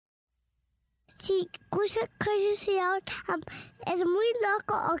Si escucha curiosidad, es muy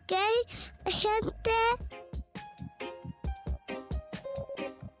loco, ¿ok? Gente.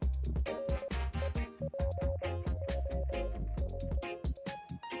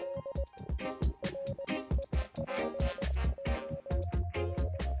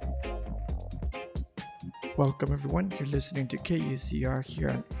 Welcome everyone, you're listening to KUCR here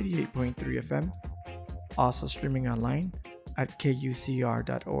on 88.3 FM, also streaming online at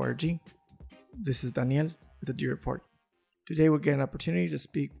kucr.org. This is Daniel with the Dreport. Today we'll get an opportunity to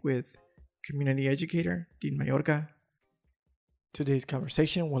speak with community educator Dean Mayorga. Today's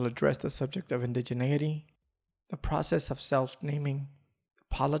conversation will address the subject of indigeneity, the process of self-naming,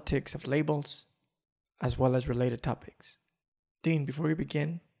 the politics of labels, as well as related topics. Dean, before we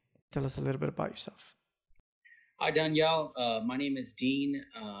begin, tell us a little bit about yourself. Hi, Danielle. My name is Dean.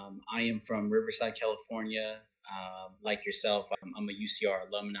 I am from Riverside, California. Like yourself, I'm a UCR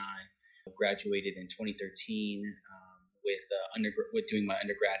alumni. Graduated in 2013 with doing my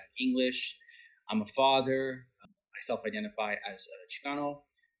undergrad in English. I'm a father. I self-identify as a Chicano,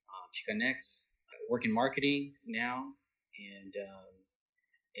 Chicanx. I work in marketing now, and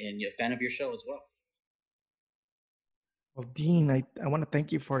a fan of your show as well. Well, Dean, I want to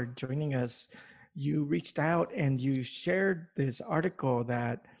thank you for joining us. You reached out and you shared this article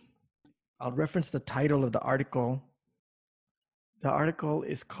that I'll reference the title of the article. The article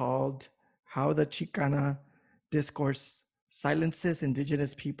is called How the Chicana Discourse Silences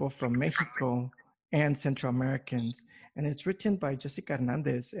Indigenous People from Mexico and Central Americans. And it's written by Jessica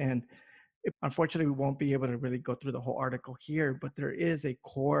Hernandez. And unfortunately, we won't be able to really go through the whole article here, but there is a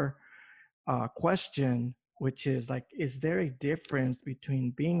core question, which is like, is there a difference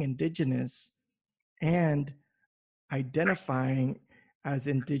between being indigenous and identifying as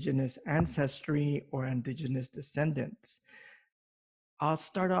indigenous ancestry or indigenous descendants? I'll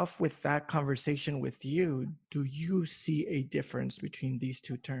start off with that conversation with you. Do you see a difference between these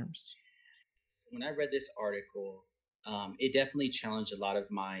two terms? When I read this article, it definitely challenged a lot of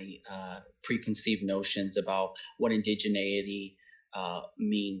my preconceived notions about what indigeneity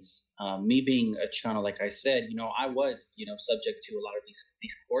means. Me being a Chicano, like I said, I was, subject to a lot of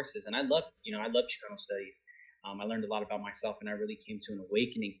these courses, and I love Chicano studies. I learned a lot about myself, and I really came to an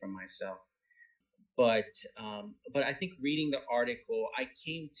awakening from myself. But I think reading the article, I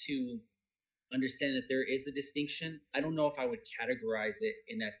came to understand that there is a distinction. I don't know if I would categorize it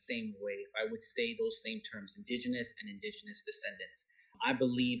in that same way. If I would say those same terms, indigenous and indigenous descendants. I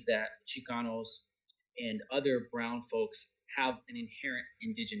believe that Chicanos and other brown folks have an inherent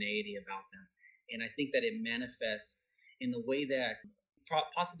indigeneity about them. And I think that it manifests in the way that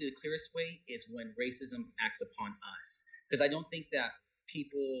possibly the clearest way is when racism acts upon us. Because I don't think that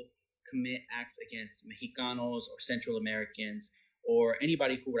people commit acts against Mexicanos or Central Americans or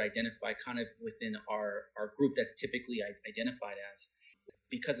anybody who would identify kind of within our group that's typically identified as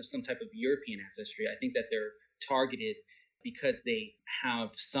because of some type of European ancestry. I think that they're targeted because they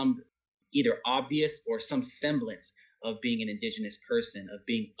have some either obvious or some semblance of being an indigenous person, of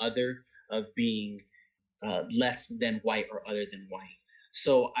being other, of being less than white or other than white.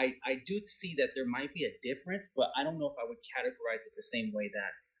 So I do see that there might be a difference, but I don't know if I would categorize it the same way that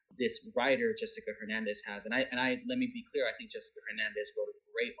this writer, Jessica Hernandez, has. And I let me be clear, I think Jessica Hernandez wrote a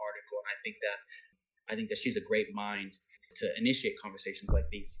great article, and I think that she's a great mind to initiate conversations like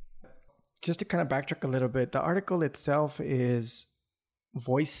these. Just to kind of backtrack a little bit, the article itself is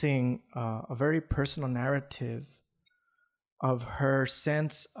voicing a very personal narrative of her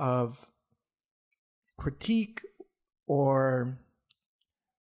sense of critique or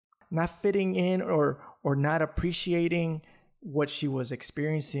not fitting in or not appreciating what she was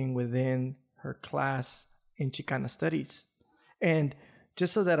experiencing within her class in Chicana studies. And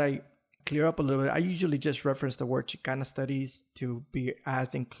just so that I clear up a little bit, I usually just reference the word Chicana studies to be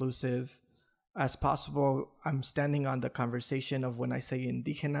as inclusive as possible. I'm standing on the conversation of when I say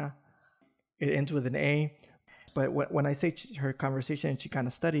Indigena, it ends with an A. But when I say her conversation in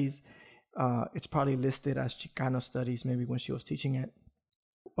Chicana studies, it's probably listed as Chicano studies, maybe when she was teaching it.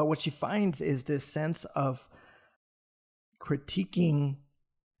 But what she finds is this sense of critiquing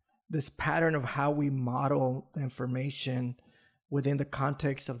this pattern of how we model the information within the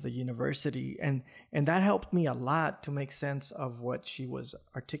context of the university. And that helped me a lot to make sense of what she was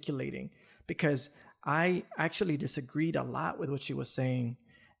articulating, because I actually disagreed a lot with what she was saying,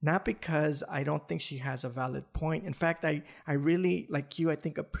 not because I don't think she has a valid point. In fact, I really, like you, I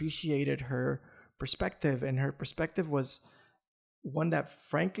think appreciated her perspective, and her perspective was one that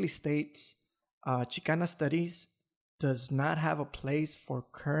frankly states Chicana studies does not have a place for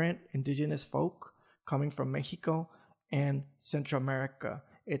current indigenous folk coming from Mexico and Central America.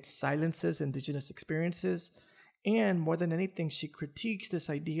 it silences indigenous experiences. And more than anything, she critiques this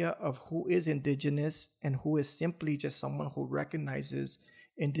idea of who is indigenous and who is simply just someone who recognizes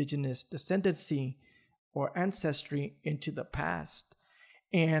indigenous descendancy or ancestry into the past.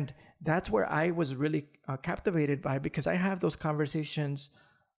 And that's where I was really captivated by, because I have those conversations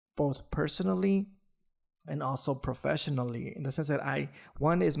both personally and also professionally, in the sense that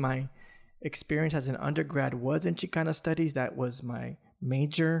one is my experience as an undergrad was in Chicana studies. That was my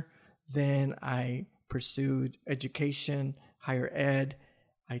major. Then I pursued education, higher ed.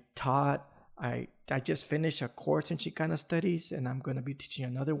 I taught. I just finished a course in Chicana studies, and I'm going to be teaching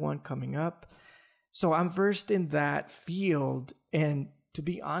another one coming up. So I'm versed in that field. And to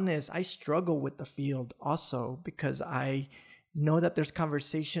be honest, I struggle with the field also, because I know that there's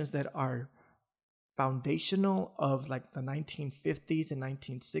conversations that are foundational of like the 1950s and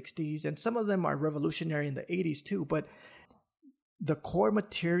 1960s, and some of them are revolutionary in the 80s too. But the core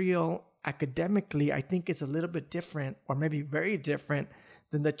material academically, I think, is a little bit different, or maybe very different,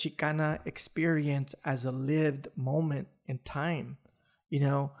 than the Chicana experience as a lived moment in time, you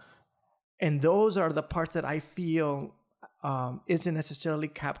know? And those are the parts that I feel isn't necessarily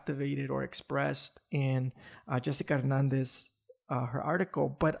captivated or expressed in Jessica Hernandez, her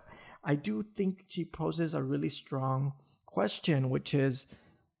article. But I do think she poses a really strong question, which is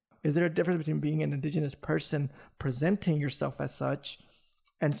there a difference between being an indigenous person, presenting yourself as such,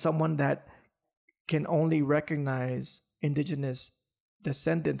 and someone that can only recognize indigenous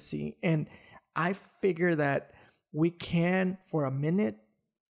descendancy? And I figure that we can, for a minute,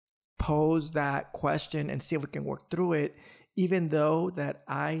 pose that question and see if we can work through it, even though that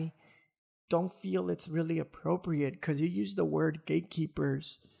I don't feel it's really appropriate, because you use the word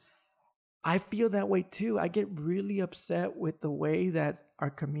gatekeepers. I feel that way too. I get really upset with the way that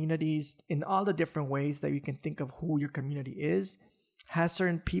our communities, in all the different ways that you can think of who your community is, has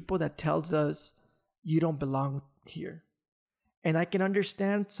certain people that tells us you don't belong here. And I can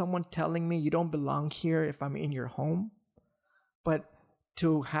understand someone telling me you don't belong here if I'm in your home, but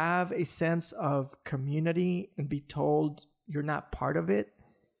to have a sense of community and be told you're not part of it,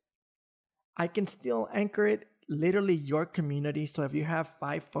 I can still anchor it literally your community. So if you have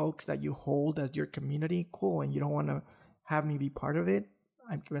 5 folks that you hold as your community, cool, and you don't want to have me be part of it,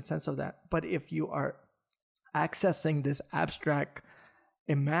 I get a sense of that. But if you are accessing this abstract,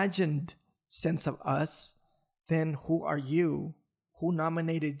 imagined sense of us, then who are you? Who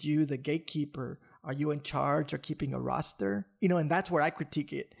nominated you the gatekeeper? Are you in charge or keeping a roster? You know, and that's where I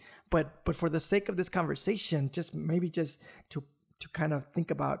critique it. But for the sake of this conversation, just to kind of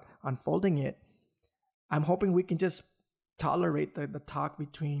think about unfolding it, I'm hoping we can just tolerate the talk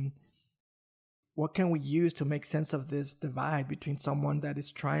between what can we use to make sense of this divide between someone that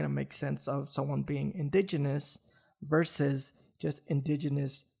is trying to make sense of someone being indigenous versus just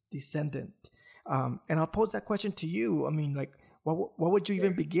indigenous descendant. And I'll pose that question to you. I mean, like, what would you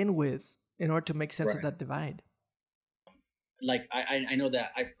even begin with in order to make sense of that divide? Like, I know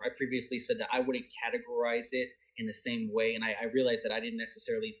that I previously said that I wouldn't categorize it in the same way. And I realized that I didn't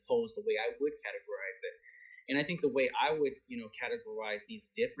necessarily pose the way I would categorize it. And I think the way I would, categorize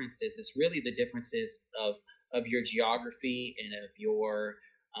these differences is really the differences of your geography and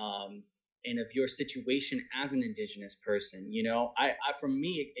of your situation as an indigenous person. I for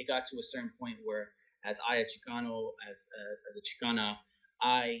me, it got to a certain point where, as a Chicano, as a Chicana,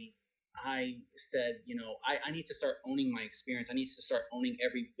 I said, I need to start owning my experience. I need to start owning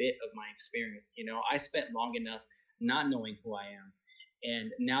every bit of my experience. I spent long enough not knowing who I am.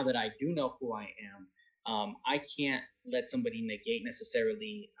 And now that I do know who I am, I can't let somebody negate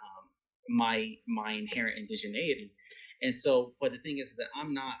necessarily my inherent indigeneity. And so, but the thing is that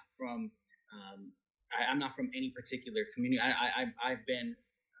I'm not from any particular community. I've been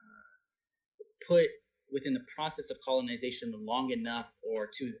put within the process of colonization long enough, or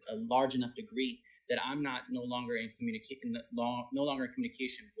to a large enough degree, that I'm no longer in communication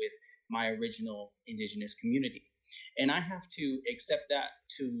with my original indigenous community. And I have to accept that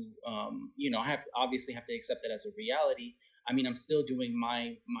I obviously have to accept that as a reality. I mean, I'm still doing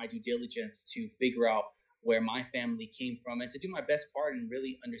my due diligence to figure out where my family came from and to do my best part in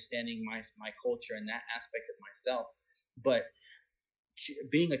really understanding my culture and that aspect of myself. But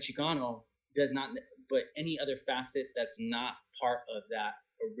being a Chicano does not, but any other facet that's not part of that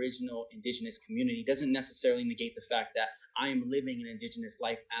original indigenous community doesn't necessarily negate the fact that I am living an indigenous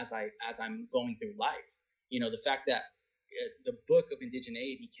life as I'm going through life. The fact that the book of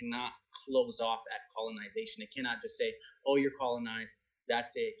indigeneity cannot close off at colonization. It cannot just say, oh, you're colonized,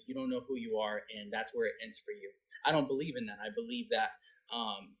 that's it, you don't know who you are, and that's where it ends for you. I don't believe in that. I believe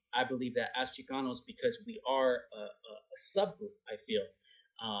that as Chicanos, because we are a subgroup, I feel,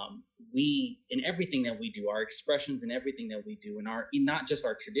 we, in everything that we do, our expressions and everything that we do, and not just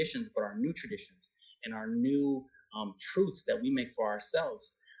our traditions, but our new traditions and our new truths that we make for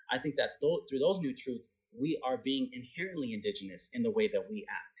ourselves. I think that through those new truths, we are being inherently indigenous in the way that we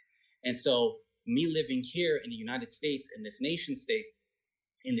act. And so, me living here in the United States, in this nation state,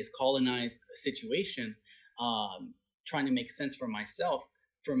 in this colonized situation, trying to make sense for myself,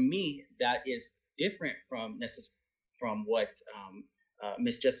 for me, that is different from what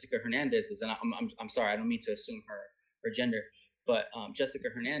Miss Jessica Hernandez is. And I'm sorry, I don't mean to assume her gender, but Jessica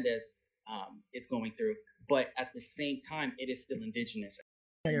Hernandez is going through. But at the same time, it is still indigenous.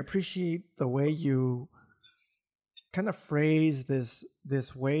 I appreciate the way you kind of phrase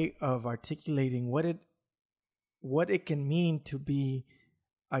this way of articulating what it can mean to be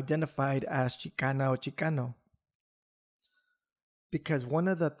identified as Chicana or Chicano. Because one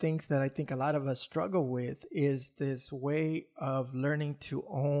of the things that I think a lot of us struggle with is this way of learning to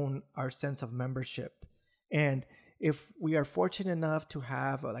own our sense of membership. And if we are fortunate enough to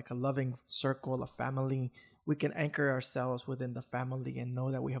have a loving circle, a family, we can anchor ourselves within the family and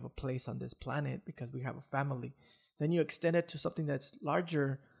know that we have a place on this planet because we have a family. Then you extend it to something that's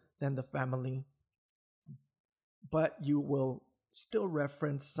larger than the family, but you will still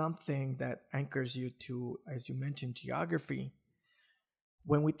reference something that anchors you to, as you mentioned, geography.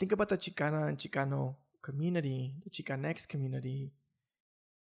 When we think about the Chicana and Chicano community, the Chicanx community,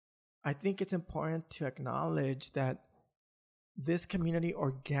 I think it's important to acknowledge that this community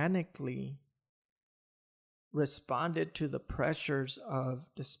organically responded to the pressures of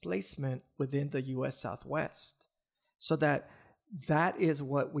displacement within the U.S. Southwest. So that is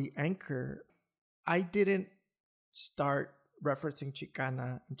what we anchor. I didn't start referencing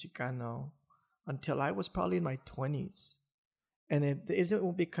Chicana and Chicano until I was probably in my 20s. And it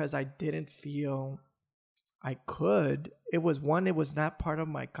isn't because I didn't feel I could. It was not part of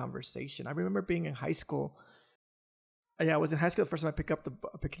my conversation. I remember being in high school. Yeah, I was in high school the first time I picked up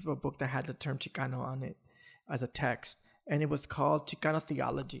a book that had the term Chicano on it as a text. And it was called Chicano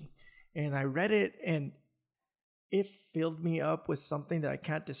Theology. And I read it and it filled me up with something that I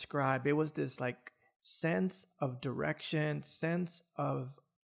can't describe. It was this sense of direction, sense of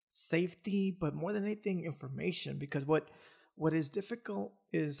safety, but more than anything, information. Because what is difficult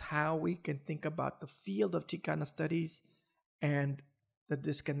is how we can think about the field of Chicana studies and the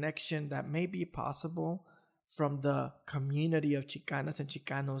disconnection that may be possible from the community of Chicanas and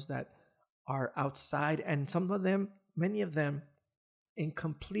Chicanos that are outside, and many of them, in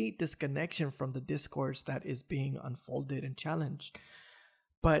complete disconnection from the discourse that is being unfolded and challenged.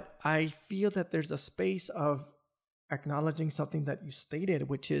 But I feel that there's a space of acknowledging something that you stated,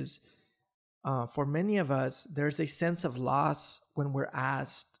 which is for many of us, there's a sense of loss when we're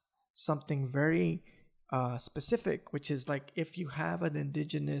asked something very specific, which is if you have an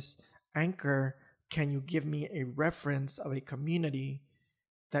indigenous anchor, can you give me a reference of a community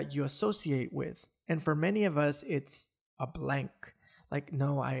that you associate with? And for many of us, it's a blank.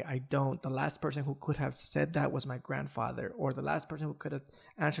 No, I don't. The last person who could have said that was my grandfather, or the last person who could have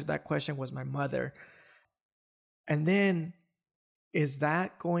answered that question was my mother. And then, is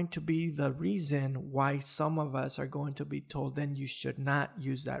that going to be the reason why some of us are going to be told, then you should not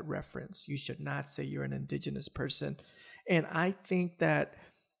use that reference? You should not say you're an indigenous person. And I think that,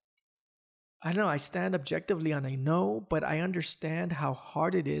 I don't know, I stand objectively on a no, but I understand how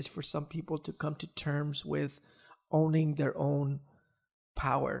hard it is for some people to come to terms with owning their own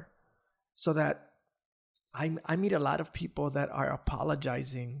power. So that I meet a lot of people that are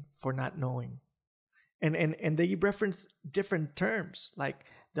apologizing for not knowing. And they reference different terms.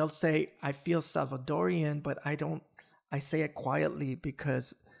 They'll say, I feel Salvadorian, but I say it quietly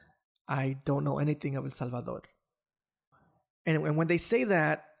because I don't know anything of El Salvador. And when they say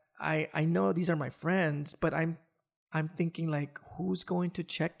that, I know these are my friends, but I'm thinking who's going to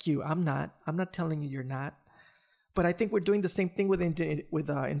check you? I'm not telling you you're not. But I think we're doing the same thing with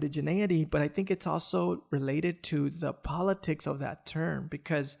indigeneity, but I think it's also related to the politics of that term,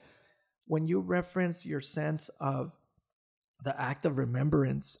 because when you reference your sense of the act of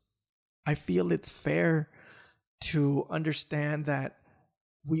remembrance, I feel it's fair to understand that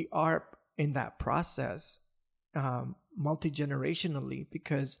we are in that process multi-generationally,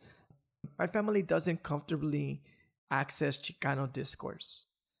 because my family doesn't comfortably access Chicano discourse.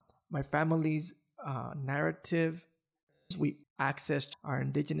 My family's narrative, we access our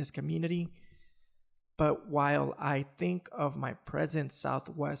indigenous community. But while I think of my present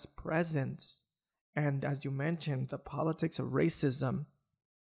Southwest presence, and as you mentioned, the politics of racism,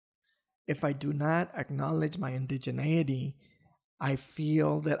 if I do not acknowledge my indigeneity, I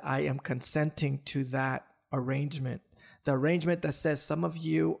feel that I am consenting to that arrangement, The arrangement that says some of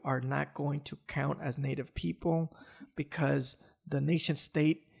you are not going to count as Native people because the nation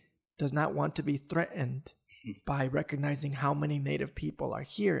state does not want to be threatened by recognizing how many Native people are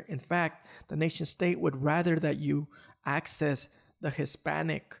here. In fact, the nation state would rather that you access the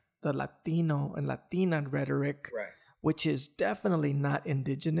Hispanic, the Latino and Latina rhetoric, which is definitely not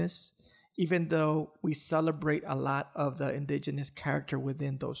indigenous, even though we celebrate a lot of the indigenous character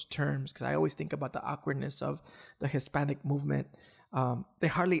within those terms. Because I always think about the awkwardness of the Hispanic movement. They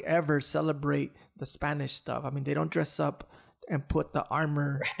hardly ever celebrate the Spanish stuff. I mean, they don't dress up and put the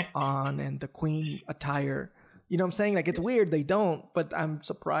armor on and the queen attire. You know what I'm saying? Like, it's weird they don't, but I'm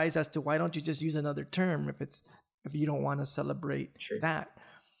surprised as to why don't you just use another term if you don't want to celebrate that.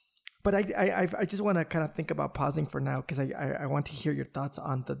 But I just want to kind of think about pausing for now because I want to hear your thoughts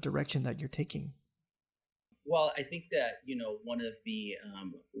on the direction that you're taking. Well, I think that, one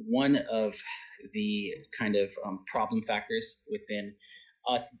of the kind of problem factors within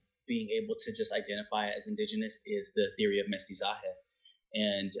us being able to just identify as indigenous is the theory of mestizaje.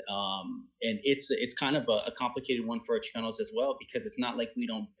 And it's kind of a complicated one for Chicanos as well, because it's not like we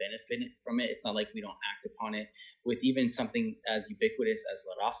don't benefit from it. It's not like we don't act upon it with even something as ubiquitous as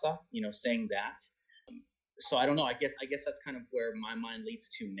La Raza, saying that. So I don't know. I guess that's kind of where my mind leads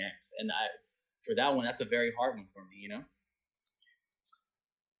to next. And for that one, that's a very hard one for me,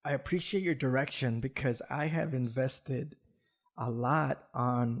 I appreciate your direction because I have invested a lot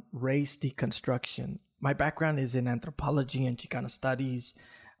on race deconstruction. My background is in anthropology and Chicana studies,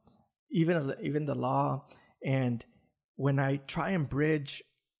 even the law. And when I try and bridge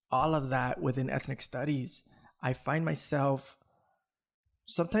all of that within ethnic studies, I find myself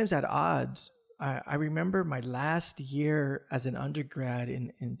sometimes at odds. I remember my last year as an undergrad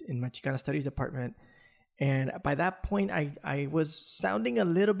in my Chicana studies department. And by that point, I was sounding a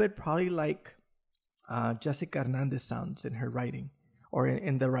little bit probably like Jessica Hernandez sounds in her writing or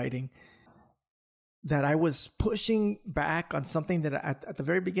in the writing. That I was pushing back on something that at the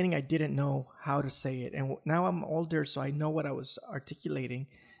very beginning I didn't know how to say it. And now I'm older, so I know what I was articulating,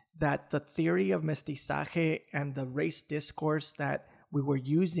 that the theory of mestizaje and the race discourse that we were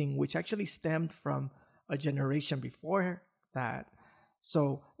using, which actually stemmed from a generation before that.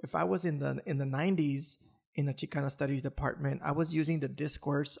 So if I was in the 90s in the Chicana studies department, I was using the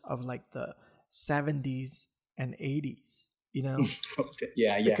discourse of like the 70s and 80s. Yeah.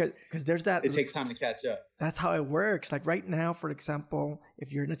 Because there's that. It takes time to catch up. That's how it works. Like right now, for example,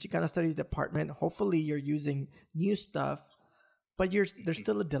 if you're in a Chicana studies department, hopefully you're using new stuff, but there's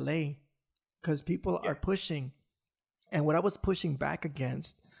still a delay because people are pushing. And what I was pushing back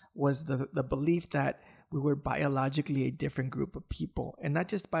against was the belief that we were biologically a different group of people, and not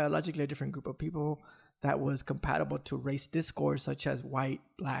just biologically a different group of people that was compatible to race discourse, such as white,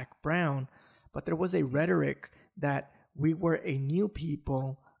 black, brown, but there was a rhetoric that we were a new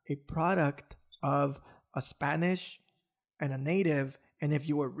people, a product of a Spanish and a Native, and if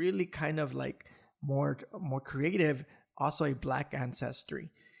you were really kind of like more creative, also a Black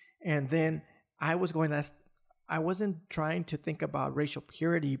ancestry. And then I wasn't trying to think about racial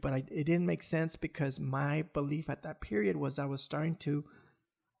purity, but it didn't make sense because my belief at that period was I was starting to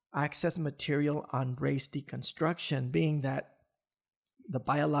access material on race deconstruction, being that the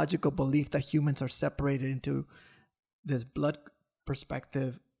biological belief that humans are separated into this blood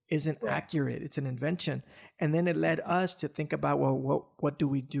perspective isn't accurate. It's an invention. And then it led us to think about, well, what do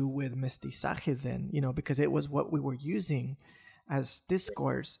we do with mestizaje then? Because it was what we were using as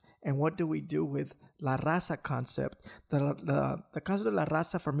discourse. And what do we do with la raza concept? The concept of la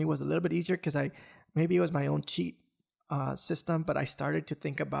raza for me was a little bit easier because maybe it was my own cheat system, but I started to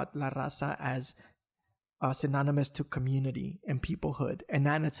think about la raza as synonymous to community and peoplehood and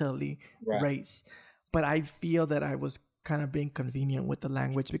not necessarily race. But I feel that I was kind of being convenient with the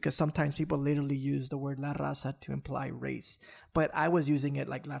language because sometimes people literally use the word la raza to imply race. But I was using it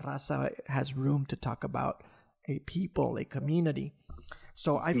like la raza has room to talk about a people, a community.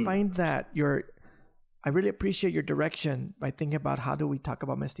 So I find that I really appreciate your direction by thinking about how do we talk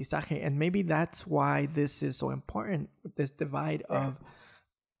about mestizaje. And maybe that's why this is so important, this divide of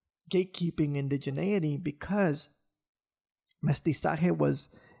gatekeeping indigeneity, because mestizaje was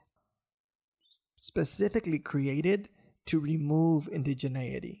specifically created to remove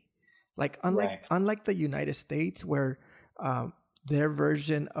indigeneity. Like unlike the United States, where their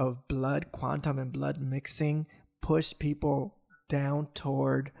version of blood quantum and blood mixing pushed people down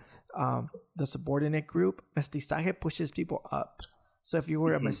toward the subordinate group, mestizaje pushes people up. So if you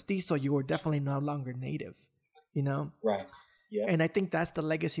were a mestizo, you were definitely no longer native, Right. Yeah. And I think that's the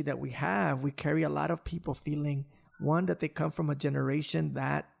legacy that we have. We carry a lot of people feeling, one, that they come from a generation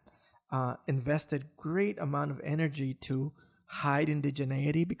that invested great amount of energy to hide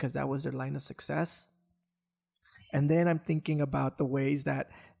indigeneity because that was their line of success. And then I'm thinking about the ways that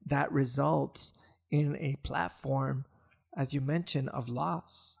results in a platform, as you mentioned, of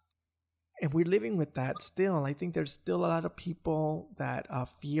loss. And we're living with that still. I think there's still a lot of people that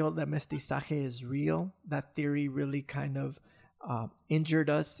feel that mestizaje is real. That theory really kind of injured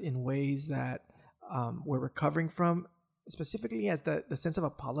us in ways that we're recovering from, specifically as the sense of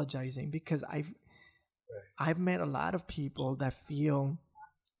apologizing, because I've met a lot of people that feel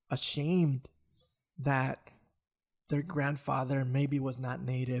ashamed that their grandfather maybe was not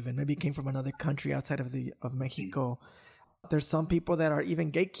native and maybe came from another country outside of Mexico. There's some people that are even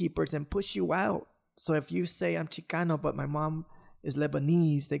gatekeepers and push you out. So if you say I'm Chicano, but my mom is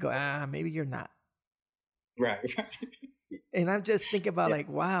Lebanese, they go, maybe you're not. Right. And I'm just thinking about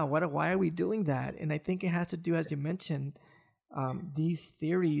wow, why are we doing that? And I think it has to do, as you mentioned, these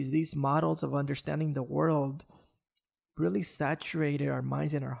theories, these models of understanding the world really saturated our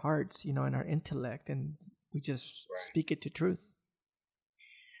minds and our hearts, and our intellect, and we just speak it to truth.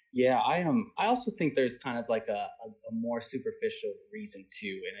 Yeah, I also think there's kind of like a more superficial reason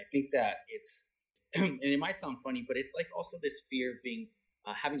too, and I think that it's, and it might sound funny, but it's like also this fear of being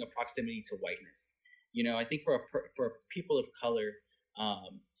having a proximity to whiteness. I think for people of color,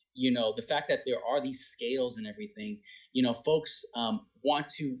 the fact that there are these scales and everything, folks want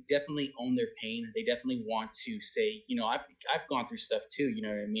to definitely own their pain. They definitely want to say, I've gone through stuff too. You know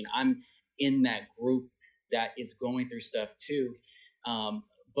what I mean? I'm in that group that is going through stuff too.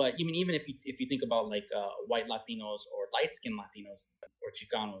 But even if you think about like white Latinos or light skinned Latinos or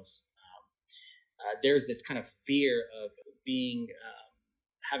Chicanos, there's this kind of fear of being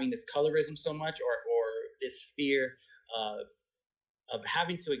having this colorism so much, or this fear of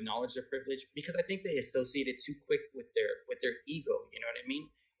having to acknowledge their privilege, because I think they associate it too quick with their ego. You know what I mean?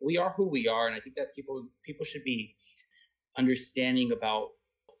 We are who we are, and I think that people should be understanding about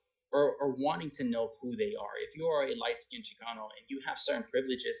or wanting to know who they are. If you are a light-skinned Chicano and you have certain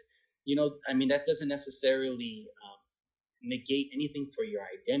privileges, that doesn't necessarily negate anything for your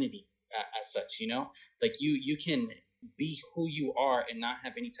identity as such. Like you can be who you are and not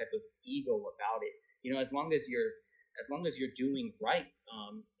have any type of ego about it. As long as you're doing right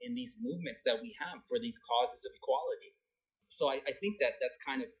in these movements that we have for these causes of equality. So I think that's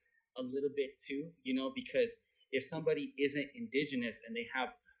kind of a little bit too, because if somebody isn't indigenous and they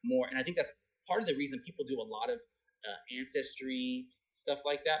have more, and I think that's part of the reason people do a lot of ancestry stuff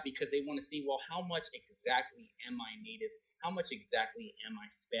like that, because they want to see, well, how much exactly am I native? How much exactly am I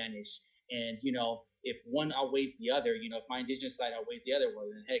Spanish? And if one outweighs the other, if my indigenous side outweighs the other, well,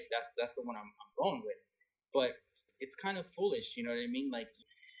 then heck, that's the one I'm going with. But it's kind of foolish, you know what I mean? Like,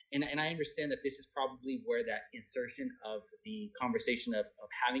 and I understand that this is probably where that insertion of the conversation of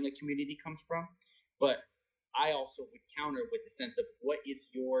having a community comes from, but I also would counter with the sense of what is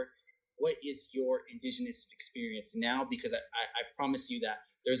your indigenous experience now? Because I promise you that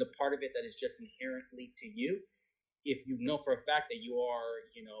there's a part of it that is just inherently to you. If you know for a fact that you are,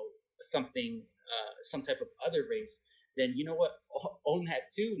 something, some type of other race, then you know what, own that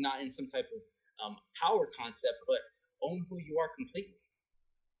too, not in some type of power concept, but own who you are completely.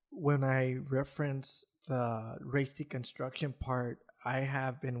 When I reference the race deconstruction part, I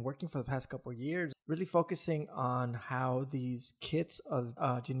have been working for the past couple of years, really focusing on how these kits of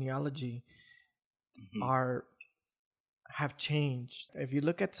genealogy have changed. If you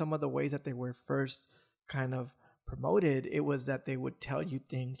look at some of the ways that they were first kind of promoted, it was that they would tell you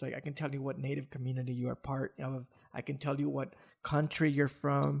things like, I can tell you what native community you are part of, I can tell you what country you're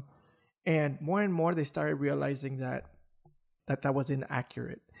from. And more they started realizing that was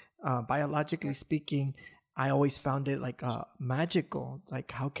inaccurate. Biologically speaking, I always found it like magical.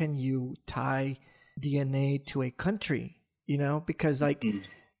 Like, how can you tie DNA to a country? Because like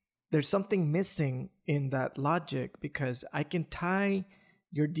there's something missing in that logic, because I can tie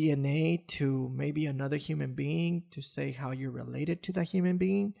your DNA to maybe another human being to say how you're related to that human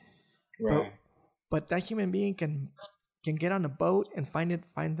being. Right. But that human being can get on a boat and find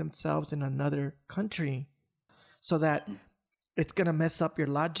themselves in another country, so that it's going to mess up your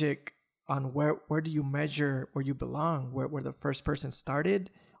logic on where do you measure where you belong, where the first person started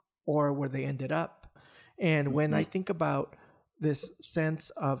or where they ended up. And when I think about this sense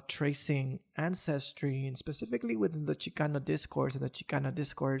of tracing ancestry, and specifically within the Chicano discourse and the Chicana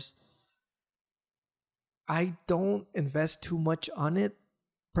discourse, I don't invest too much on it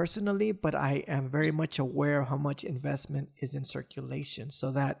personally, but I am very much aware of how much investment is in circulation.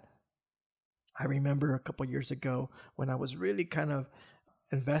 So that I remember a couple of years ago when I was really kind of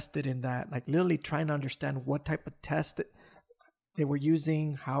invested in that, like literally trying to understand what type of test they were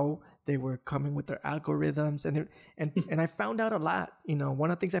using, how they were coming with their algorithms, and I found out a lot.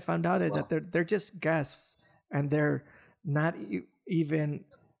 One of the things I found out is Wow. that they're just guests, and they're not even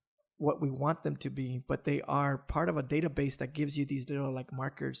what we want them to be, but they are part of a database that gives you these little like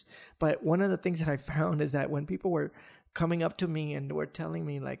markers. But one of the things that I found is that when people were coming up to me and were telling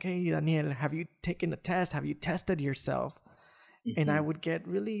me like, "Hey, Daniel, have you taken a test? Have you tested yourself?" And I would get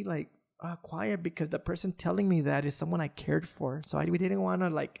really like quiet, because the person telling me that is someone I cared for. So we didn't want to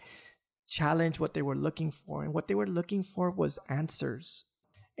like challenge what they were looking for. And what they were looking for was answers.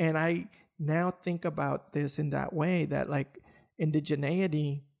 And I now think about this in that way, that like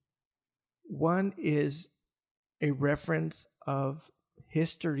indigeneity, one is a reference of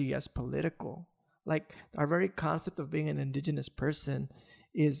history as political. Like our very concept of being an indigenous person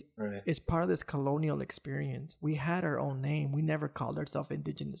is Right. is part of this colonial experience. We had our own name. We never called ourselves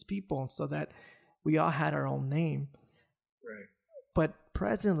indigenous people, so that we all had our own name. Right. But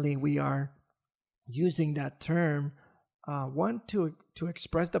presently, we are using that term, one to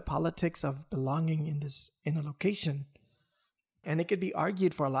express the politics of belonging in a location, and it could be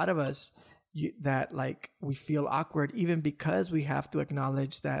argued for a lot of us that like we feel awkward, even because we have to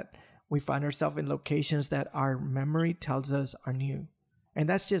acknowledge that we find ourselves in locations that our memory tells us are new. And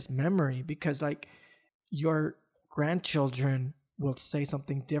that's just memory, because like your grandchildren will say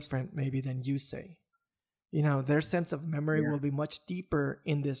something different maybe than you say. Their sense of memory will be much deeper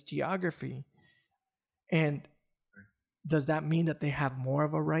in this geography. And does that mean that they have more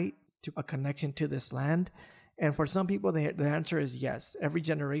of a right to a connection to this land? And for some people, the answer is yes. Every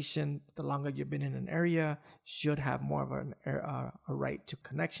generation, the longer you've been in an area, should have more of a right to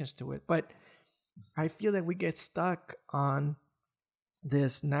connections to it. But I feel that we get stuck on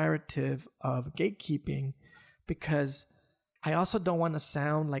this narrative of gatekeeping, because I also don't want to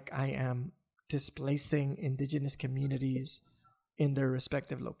sound like I am displacing indigenous communities in their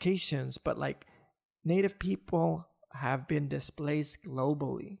respective locations, but like Native people have been displaced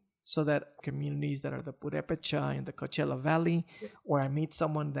globally, so that communities that are the Purepecha in the Coachella Valley, or I meet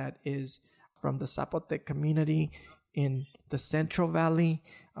someone that is from the Zapotec community in the Central Valley,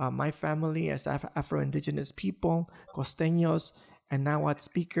 my family as Afro-Indigenous people, Costeños, and Nahuatl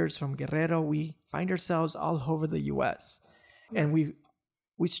speakers from Guerrero, we find ourselves all over the U.S. And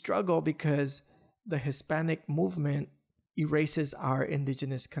we struggle because the Hispanic movement erases our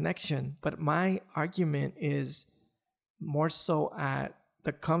indigenous connection. But my argument is more so at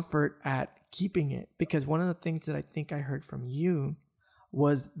the comfort at keeping it, because one of the things that I think I heard from you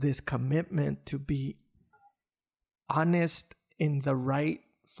was this commitment to be honest in the right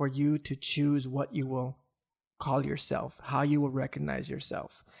for you to choose what you will call yourself, how you will recognize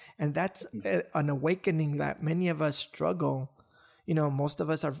yourself. And that's an awakening that many of us struggle. Most of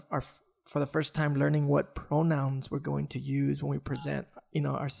us are for the first time learning what pronouns we're going to use when we present,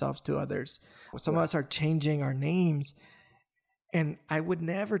 ourselves to others. Some of us are changing our names. And I would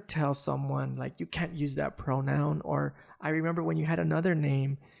never tell someone like, you can't use that pronoun. Or I remember when you had another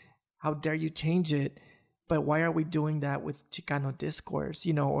name, how dare you change it? But why are we doing that with Chicano discourse,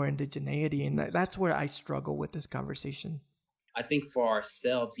 or indigeneity? And that's where I struggle with this conversation. I think for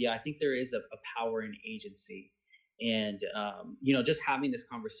ourselves, I think there is a power in agency. And, just having this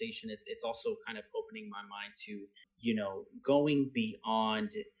conversation, it's also kind of opening my mind to, going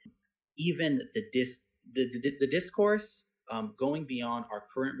beyond even the discourse, going beyond our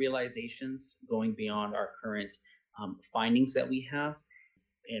current realizations, going beyond our current findings that we have,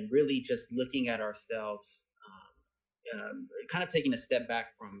 and really just looking at ourselves, kind of taking a step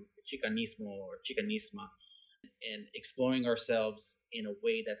back from Chicanismo or Chicanisma, and exploring ourselves in a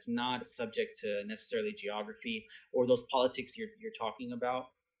way that's not subject to necessarily geography or those politics you're talking about,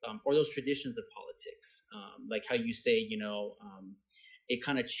 or those traditions of politics, like how you say, it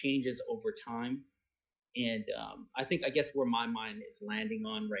kind of changes over time. And I guess where my mind is landing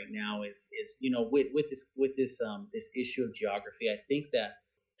on right now is with this issue of geography. I think that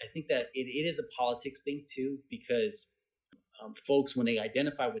it is a politics thing too, because folks, when they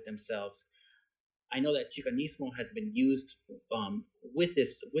identify with themselves, I know that Chicanismo has been used with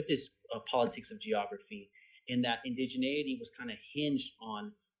this politics of geography, and that indigeneity was kind of hinged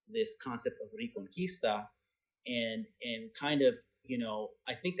on this concept of reconquista, and kind of,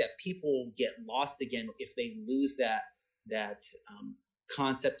 I think that people get lost again if they lose that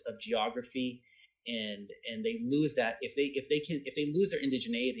concept of geography, and they lose that if they lose their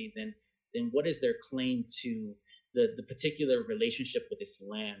indigeneity, then what is their claim to the particular relationship with this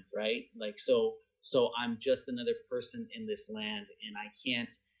land, right? Like, so I'm just another person in this land, and I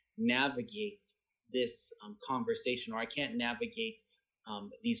can't navigate this conversation, or I can't navigate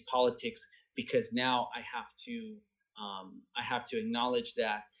these politics, because now I have to I have to acknowledge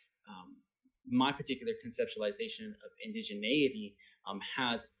that my particular conceptualization of indigeneity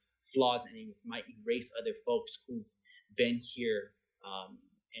has flaws, and it might erase other folks who've been here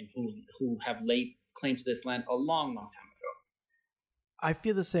and who have laid claim to this land a long, long time ago. I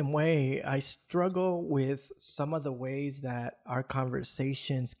feel the same way. I struggle with some of the ways that our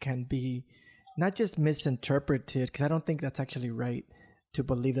conversations can be not just misinterpreted, because I don't think that's actually right to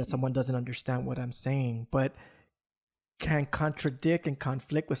believe that someone doesn't understand what I'm saying, but can contradict and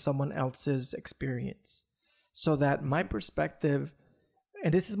conflict with someone else's experience. So that my perspective,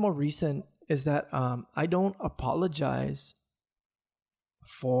 and this is more recent, is that I don't apologize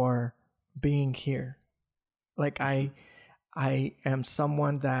for being here. Like I am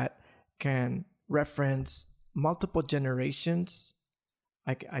someone that can reference multiple generations.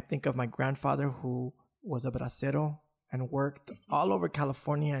 I think of my grandfather, who was a bracero and worked all over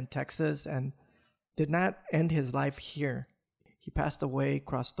California and Texas and did not end his life here. He passed away,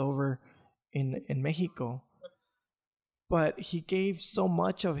 crossed over in Mexico. But he gave so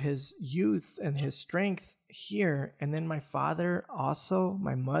much of his youth and his strength here. And then my father also,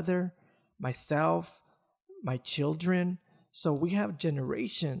 my mother, myself, my children. So we have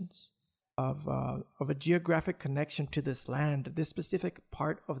generations of a geographic connection to this land, this specific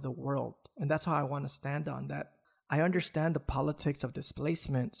part of the world. And that's how I want to stand on that. I understand the politics of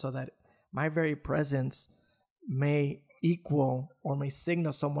displacement so that my very presence may equal or may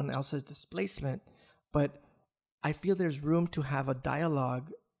signal someone else's displacement. But I feel there's room to have a dialogue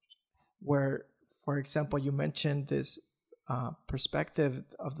where, for example, you mentioned this perspective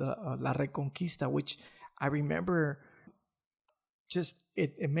of the La Reconquista, which I remember just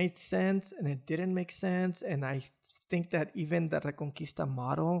it made sense and it didn't make sense. And I think that even the Reconquista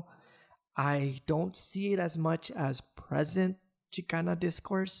model, I don't see it as much as present Chicana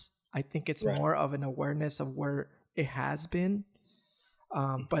discourse. I think it's more of an awareness of where it has been.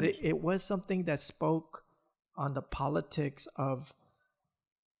 But it was something that spoke on the politics of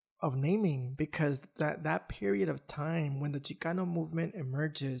naming, because that period of time when the Chicano movement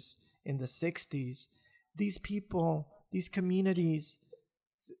emerges in the 60s, these people, these communities,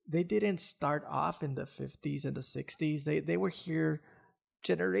 they didn't start off in the 50s and the 60s. They were here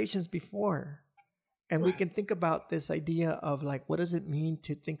generations before. And we can think about this idea of like, what does it mean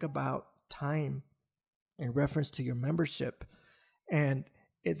to think about time in reference to your membership? And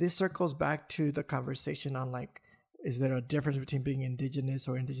this circles back to the conversation on like, is there a difference between being indigenous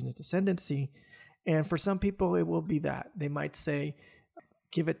or indigenous descendancy? And for some people, it will be that. They might say,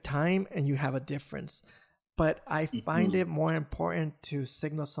 give it time and you have a difference. But I find it more important to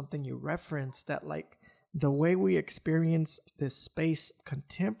signal something you referenced, that like the way we experience this space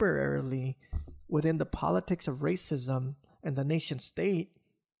contemporarily within the politics of racism and the nation state,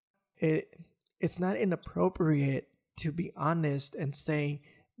 it's not inappropriate to be honest and say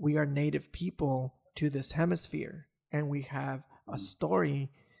we are native people to this hemisphere and we have a story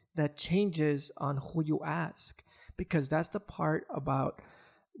that changes on who you ask, because that's the part about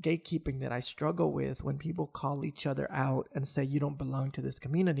gatekeeping that I struggle with when people call each other out and say you don't belong to this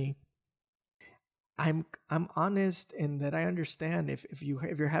community. I'm honest in that I understand if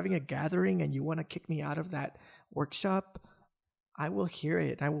you're having a gathering and you want to kick me out of that workshop, I will hear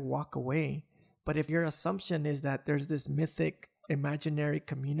it. I will walk away. But if your assumption is that there's this mythic imaginary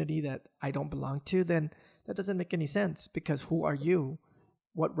community that I don't belong to, then that doesn't make any sense, because who are you?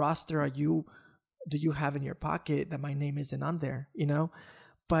 What roster do you have in your pocket that my name isn't on there, you know?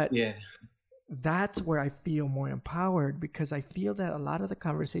 But that's where I feel more empowered, because I feel that a lot of the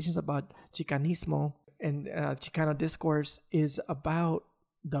conversations about Chicanismo and Chicana discourse is about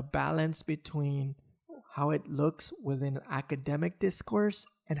the balance between how it looks within academic discourse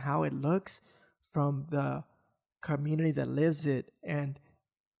and how it looks from the community that lives it. And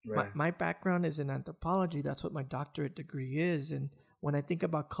my background is in anthropology. That's what my doctorate degree is. And when I think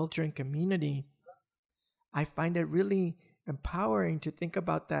about culture and community, I find it really empowering to think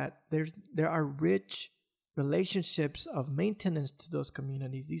about that. There are rich relationships of maintenance to those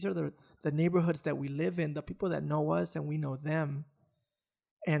communities. These are the neighborhoods that we live in, the people that know us and we know them.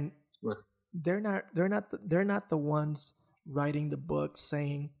 And they're not the ones writing the book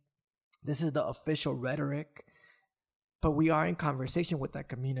saying this is the official rhetoric, but we are in conversation with that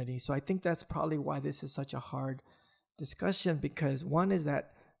community. So I think that's probably why this is such a hard discussion, because one is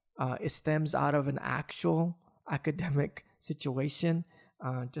that it stems out of an actual academic situation.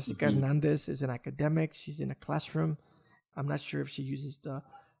 Jessica Hernandez is an academic. She's in a classroom. I'm not sure if she uses the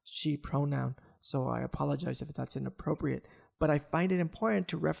she pronoun, so I apologize if that's inappropriate. But I find it important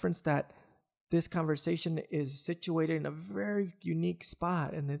to reference that this conversation is situated in a very unique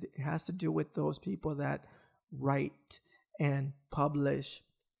spot, and it has to do with those people that write and publish,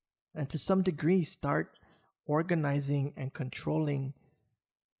 and to some degree start organizing and controlling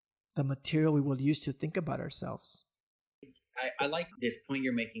the material we will use to think about ourselves. I like this point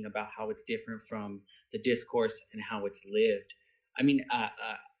you're making about how it's different from the discourse and how it's lived. I mean,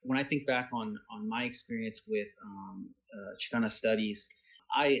 when I think back on my experience with Chicana studies,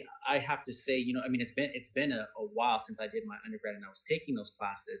 I have to say, I mean, it's been a while since I did my undergrad and I was taking those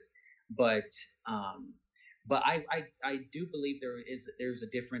classes, but I do believe there's a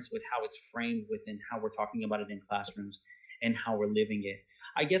difference with how it's framed within how we're talking about it in classrooms and how we're living it.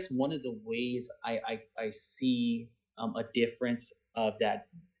 I guess one of the ways I see a difference of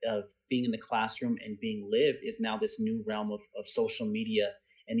being in the classroom and being lived is now this new realm of social media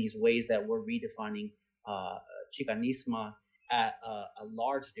and these ways that we're redefining Chicanismo at a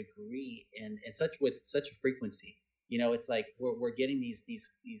large degree and with such a frequency. It's like we're getting these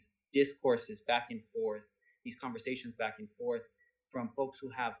discourses back and forth, these conversations back and forth from folks who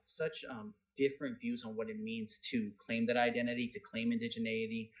have such different views on what it means to claim that identity, to claim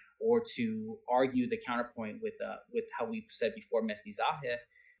indigeneity, or to argue the counterpoint with how we've said before, mestizaje.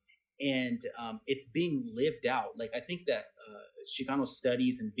 And it's being lived out. Like, I think that Chicano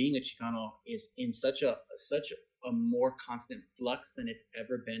studies and being a Chicano is in such a more constant flux than it's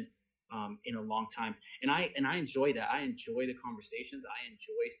ever been in a long time. And I enjoy that. I enjoy the conversations. I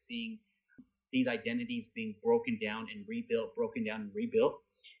enjoy seeing these identities being broken down and rebuilt,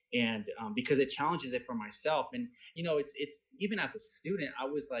 and because it challenges it for myself. And it's even as a student, I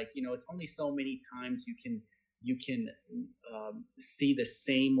was like, it's only so many times you can see the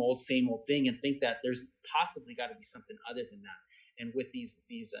same old thing and think that there's possibly got to be something other than that. And with these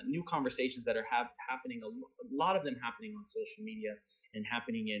new conversations that are happening, a lot of them happening on social media and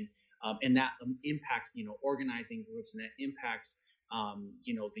happening in and that impacts organizing groups, and that impacts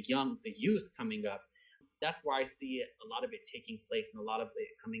the youth coming up. That's where I see it, a lot of it taking place and a lot of it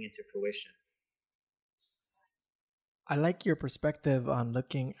coming into fruition. I like your perspective on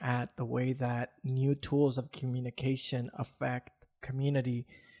looking at the way that new tools of communication affect community.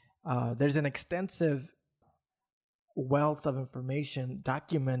 There's an extensive wealth of information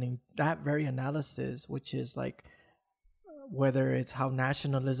documenting that very analysis, which is like whether it's how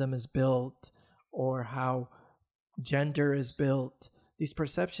nationalism is built or how gender is built, these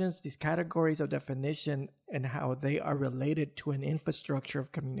perceptions, these categories of definition, and how they are related to an infrastructure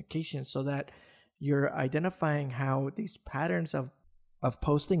of communication, so that you're identifying how these patterns of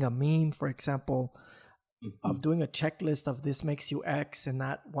posting a meme, for example, of doing a checklist of this makes you X and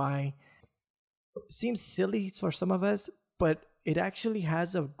not Y, seems silly for some of us, but it actually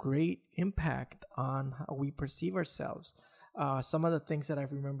has a great impact on how we perceive ourselves. Some of the things that I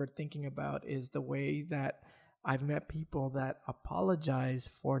remember thinking about is the way that I've met people that apologize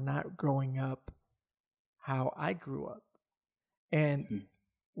for not growing up how I grew up. And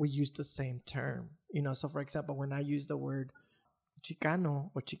we use the same term. So for example, when I use the word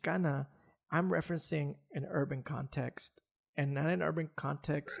Chicano or Chicana, I'm referencing an urban context, and not an urban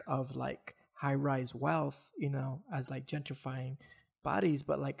context of like high-rise wealth, as like gentrifying bodies,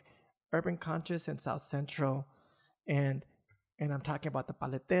 but like urban conscious and South Central, and I'm talking about the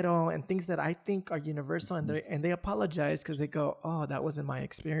paletero and things that I think are universal, and they apologize because they go, oh, that wasn't my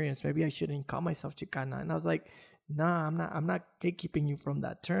experience. Maybe I shouldn't call myself Chicana. And I was like, nah, I'm not gatekeeping you from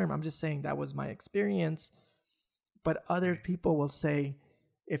that term. I'm just saying that was my experience. But other people will say,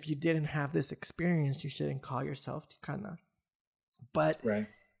 if you didn't have this experience, you shouldn't call yourself Chicana. But right.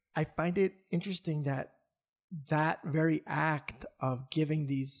 I find it interesting that very act of giving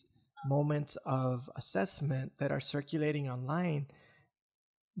these moments of assessment that are circulating online,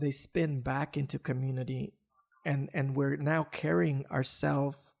 they spin back into community, and we're now carrying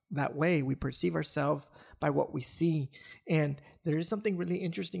ourselves that way. We perceive ourselves by what we see, and there is something really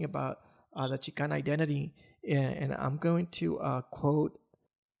interesting about the Chicana identity, and I'm going to quote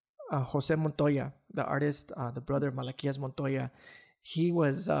Jose Montoya, the artist, the brother of Malaquias Montoya. He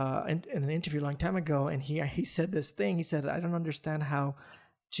was in an interview a long time ago, and he said this thing. He said, I don't understand how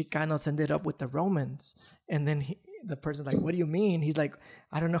Chicanos ended up with the Romans. And then the person's like, what do you mean? He's like,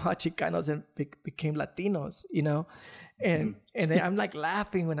 I don't know how Chicanos became Latinos, And I'm like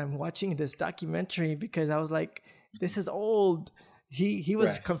laughing when I'm watching this documentary, because I was like, this is old. He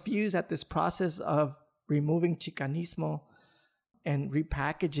was confused at this process of removing Chicanismo and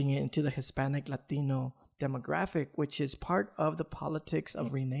repackaging it into the Hispanic Latino demographic, which is part of the politics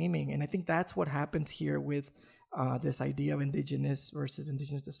of renaming. And I think that's what happens here with this idea of indigenous versus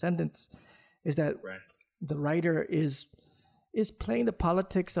indigenous descendants, is that the writer is playing the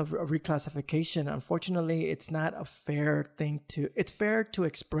politics of reclassification. Unfortunately, it's not a fair thing it's fair to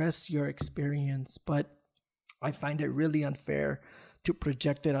express your experience, but I find it really unfair to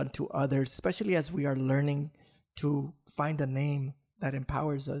project it onto others, especially as we are learning to find a name that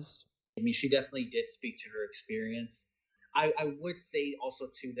empowers us. I mean, she definitely did speak to her experience. I would say also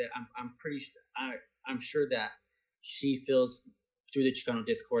too that I'm pretty I'm sure that she feels through the Chicano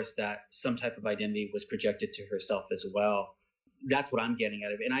discourse that some type of identity was projected to herself as well. That's what I'm getting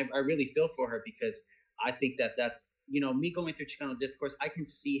out of it, and I really feel for her because I think that that's me going through Chicano discourse. I can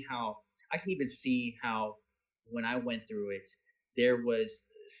even see how when I went through it, there was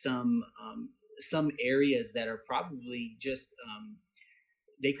some areas that are probably just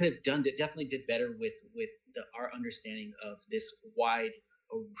they could have done definitely did better with our understanding of this wide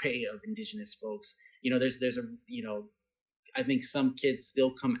array of indigenous folks. There's a I think some kids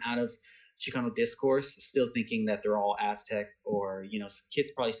still come out of Chicano discourse still thinking that they're all Aztec, or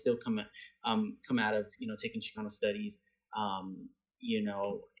kids probably still come out of taking Chicano studies,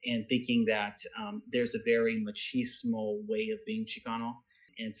 and thinking that there's a very machismo way of being Chicano.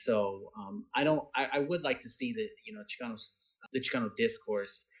 And so I would like to see the Chicano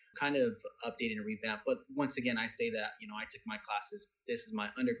discourse kind of updated and revamped. But once again, I say that, I took my classes, this is my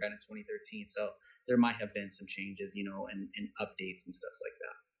undergrad in 2013. So there might have been some changes, and updates and stuff like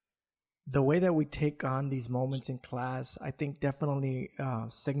that. The way that we take on these moments in class, I think definitely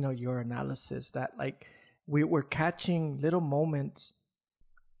signal your analysis that like we're catching little moments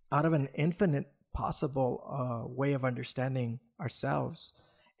out of an infinite possible way of understanding ourselves.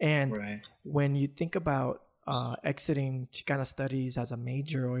 And Right. when you think about exiting Chicana studies as a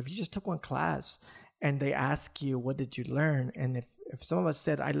major, or if you just took one class and they ask you, what did you learn? And if some of us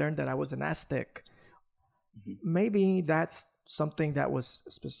said, I learned that I was an Aztec, maybe that's something that was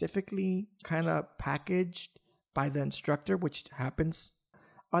specifically kind of packaged by the instructor, which happens.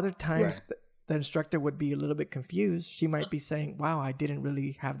 Other times, Right. the instructor would be a little bit confused. She might be saying, wow, I didn't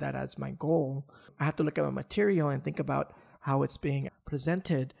really have that as my goal. I have to look at my material and think about how it's being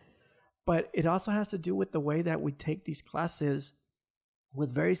presented. But it also has to do with the way that we take these classes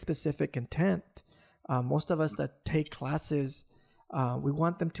with very specific intent. Most of us that take classes, we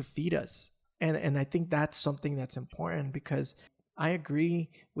want them to feed us. And I think that's something that's important, because I agree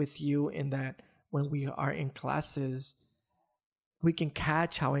with you in that when we are in classes, we can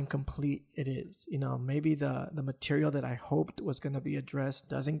catch how incomplete it is. Maybe the material that I hoped was going to be addressed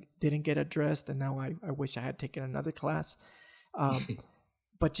didn't get addressed, and now I wish I had taken another class.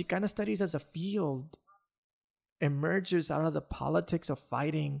 But Chicana studies as a field emerges out of the politics of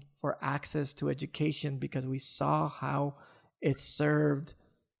fighting for access to education, because we saw how it served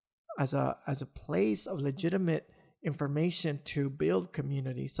as a place of legitimate information to build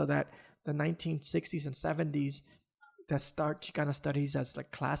community, so that the 1960s and 70s that start Chicana studies as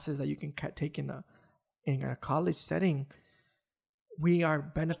like classes that you can take in a college setting, we are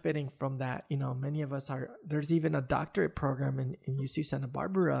benefiting from that. Many of us are. There's even a doctorate program in UC Santa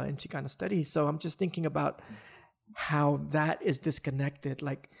Barbara in Chicana studies. So I'm just thinking about how that is disconnected.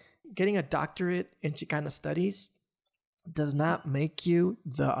 Like, getting a doctorate in Chicana studies does not make you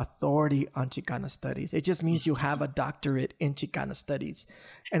the authority on Chicana studies. It just means you have a doctorate in Chicana studies.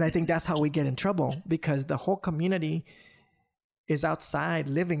 And I think that's how we get in trouble, because the whole community is outside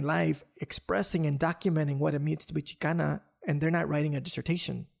living life, expressing and documenting what it means to be Chicana, and they're not writing a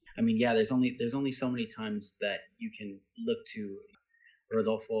dissertation. I mean, yeah, there's only so many times that you can look to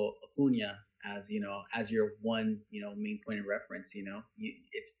Rodolfo Acuna as your one main point of reference.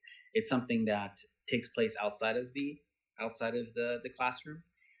 It's something that takes place outside of the classroom,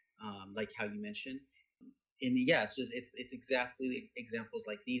 like how you mentioned. And yeah, it's exactly examples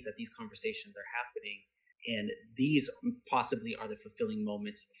like these that these conversations are happening, and these possibly are the fulfilling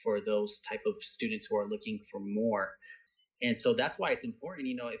moments for those type of students who are looking for more. And so that's why it's important,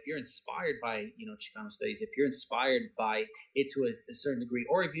 if you're inspired by, Chicano studies, if you're inspired by it to a certain degree,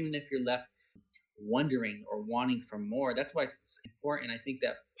 or even if you're left wondering or wanting for more, that's why it's important. I think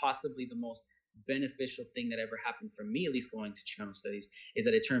that possibly the most beneficial thing that ever happened for me, at least going to Chicano studies, is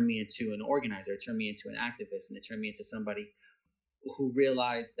that it turned me into an organizer, it turned me into an activist, and it turned me into somebody who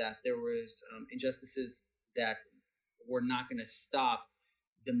realized that there was injustices that were not going to stop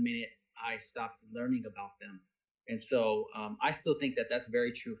the minute I stopped learning about them. And so I still think that that's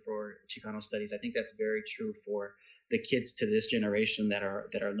very true for Chicano studies. I think that's very true for the kids to this generation that are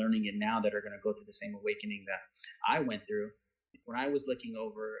learning it now, that are going to go through the same awakening that I went through. When I was looking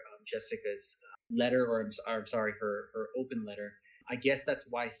over Jessica's letter, or I'm sorry, her open letter, I guess that's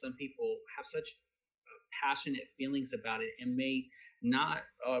why some people have such passionate feelings about it and may not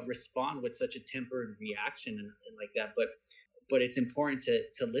respond with such a tempered reaction and like that. But it's important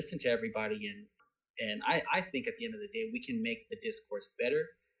to listen to everybody, and I think at the end of the day, we can make the discourse better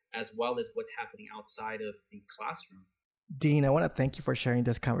as well as what's happening outside of the classroom. Dean, I want to thank you for sharing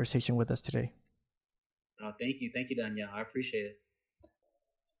this conversation with us today. Thank you, Danielle. I appreciate it.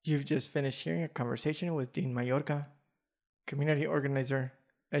 You've just finished hearing a conversation with Dean Mayorga, community organizer,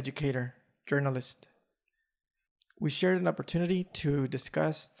 educator, journalist. We shared an opportunity to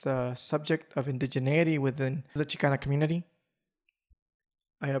discuss the subject of indigeneity within the Chicana community.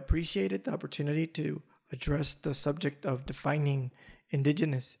 I appreciated the opportunity to address the subject of defining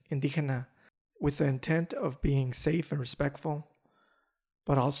Indigena, with the intent of being safe and respectful,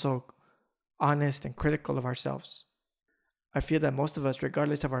 but also honest and critical of ourselves. I feel that most of us,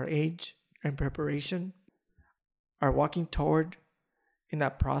 regardless of our age and preparation, are walking toward in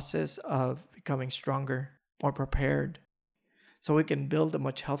that process of becoming stronger, more prepared, so we can build a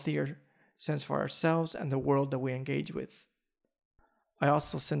much healthier sense for ourselves and the world that we engage with. I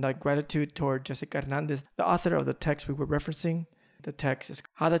also send out gratitude toward Jessica Hernandez, the author of the text we were referencing. The text is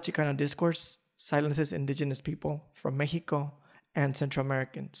How the Chicana Discourse Silences Indigenous People from Mexico and Central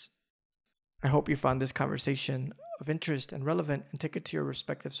Americans. I hope you found this conversation of interest and relevant and take it to your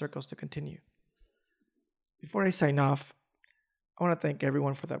respective circles to continue. Before I sign off, I want to thank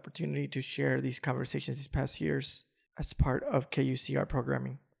everyone for the opportunity to share these conversations these past years as part of KUCR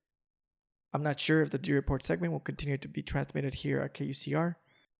programming. I'm not sure if the Dreport segment will continue to be transmitted here at KUCR,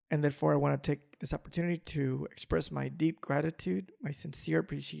 and therefore I want to take this opportunity to express my deep gratitude, my sincere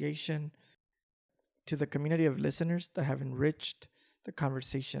appreciation to the community of listeners that have enriched the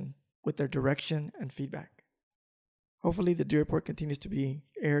conversation with their direction and feedback. Hopefully the Dreport continues to be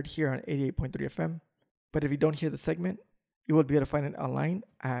aired here on 88.3 FM, but if you don't hear the segment, you will be able to find it online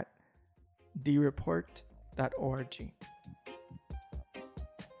at dreport.org.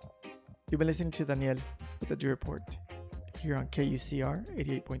 You've been listening to Daniel with the Dreport here on KUCR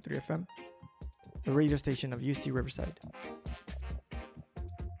 88.3 FM, the radio station of UC Riverside.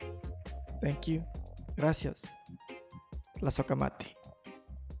 Thank you. Gracias. La Socamati.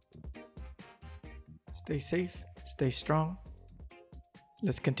 Stay safe, stay strong.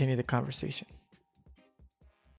 Let's continue the conversation.